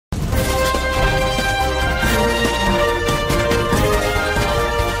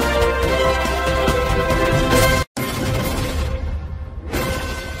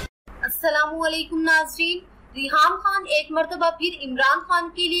अस्सलामुअलैकुम नाज़रीन। रेहम खान एक मर्तबा फिर इमरान खान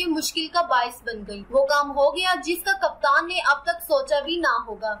के लिए मुश्किल का बाइस बन गई। वो काम हो गया जिसका कप्तान ने अब तक सोचा भी ना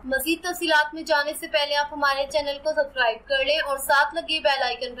होगा। मज़ीद तफसीलात में जाने से पहले आप हमारे चैनल को सब्सक्राइब कर लें और साथ लगे बेल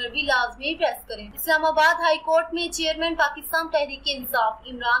आइकन पर भी लाजमी प्रेस करें। इस्लामाबाद हाई कोर्ट में चेयरमैन पाकिस्तान तहरीक इंसाफ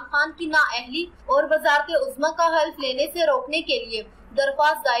इमरान खान की नाअहली और वजारत उज़्मा का हल्फ लेने से रोकने के लिए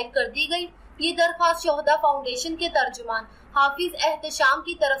दरख्वास्त दायर कर दी गई। ये दरख्वास्त शोहदा फाउंडेशन के तर्जुमान हाफिज एहतशाम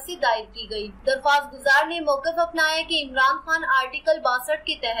की तरफ से दायर की गई। दरख्वास्त गुजार ने मौक़िफ़ अपनाया कि इमरान खान आर्टिकल 62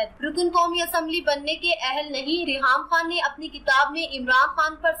 के तहत रुकन कौमी असम्बली बनने के अहल नहीं। रेहम खान ने अपनी किताब में इमरान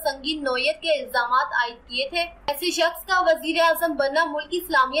खान पर संगीन नौयत के इल्जामात आयद किए थे। ऐसे शख्स का वजीर आज़म बनना मुल्क की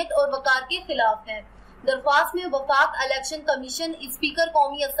इस्लामियत और वकार के खिलाफ है। दरख्वास्त में वफाक इलेक्शन कमीशन, स्पीकर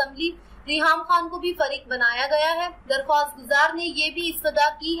कौमी असम्बली रेहम खान को भी फरीक बनाया गया है। दरख्वास्त गुजार ने ये भी इस्तदा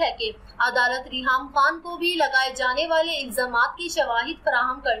की है कि अदालत रेहम खान को भी लगाए जाने वाले इल्जामात की शवाहिद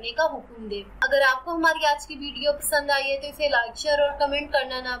फराहम करने का हुक्म दे। अगर आपको हमारी आज की वीडियो पसंद आई है तो इसे लाइक, शेयर और कमेंट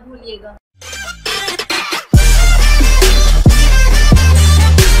करना ना भूलिएगा।